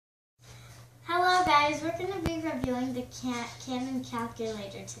guys, we're going to be reviewing the Canon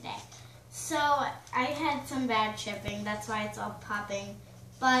calculator today. So I had some bad shipping, that's why it's all popping.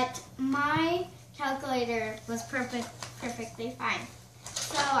 But my calculator was perfectly fine.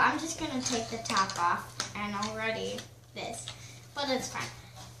 So I'm just going to take the top off and already this, but it's fine.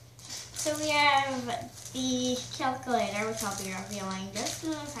 So we have the calculator, which I'll be reviewing just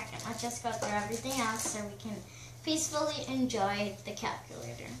in a second. Let's just go through everything else so we can peacefully enjoy the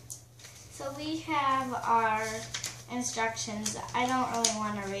calculator. So we have our instructions. I don't really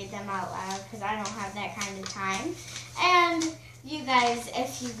want to read them out loud because I don't have that kind of time. And you guys,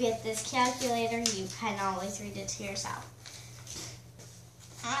 if you get this calculator, you can always read it to yourself.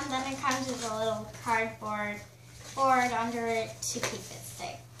 And then it comes with a little cardboard board under it to keep it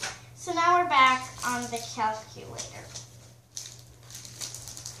safe. So now we're back on the calculator.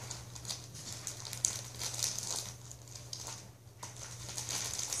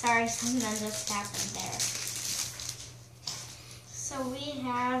 Sorry, something just happened there. So we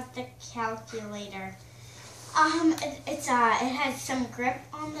have the calculator. It has some grip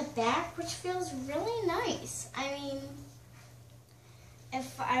on the back, which feels really nice. I mean,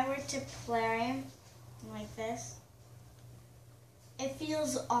 if I were to play like this, it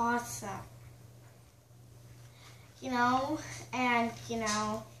feels awesome. And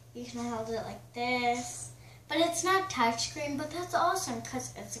you can hold it like this. But it's not touchscreen, but that's awesome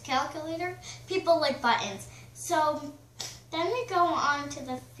because it's a calculator. People like buttons. So then we go on to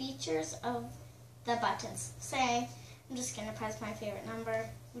the features of the buttons. Say, I'm just going to press my favorite number,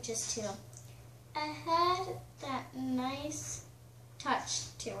 which is 2. It had that nice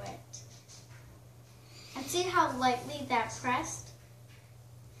touch to it. And see how lightly that pressed?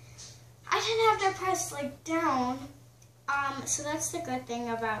 I didn't have to press like down. So that's the good thing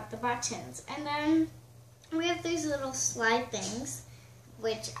about the buttons. And then we have these little slide things,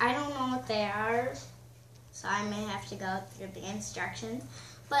 which I don't know what they are, so I may have to go through the instructions,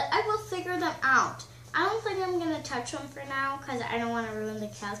 but I will figure them out. I don't think I'm going to touch them for now because I don't want to ruin the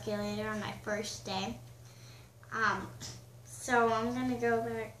calculator on my first day. So I'm going to go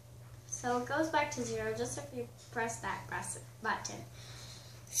back. So it goes back to 0 just if you press that button.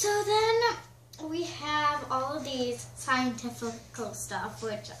 So then we have all of these scientific stuff,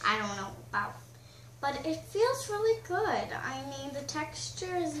 which I don't know about. But it feels really good. I mean, the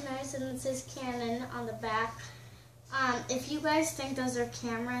texture is nice, and it says Canon on the back. If you guys think those are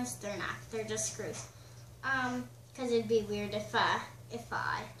cameras, they're not. They're just screws. Because it'd be weird if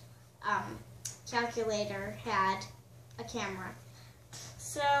calculator had a camera.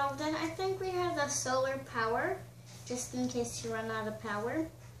 So then I think we have the solar power, just in case you run out of power.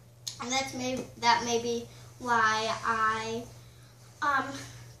 And that may be why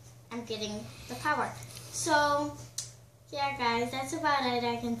I'm getting the power. So, yeah guys, that's about it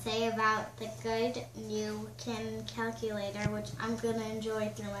I can say about the good new Canon calculator, which I'm going to enjoy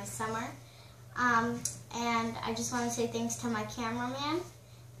through my summer. And I just want to say thanks to my cameraman.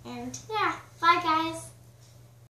 And yeah, bye guys.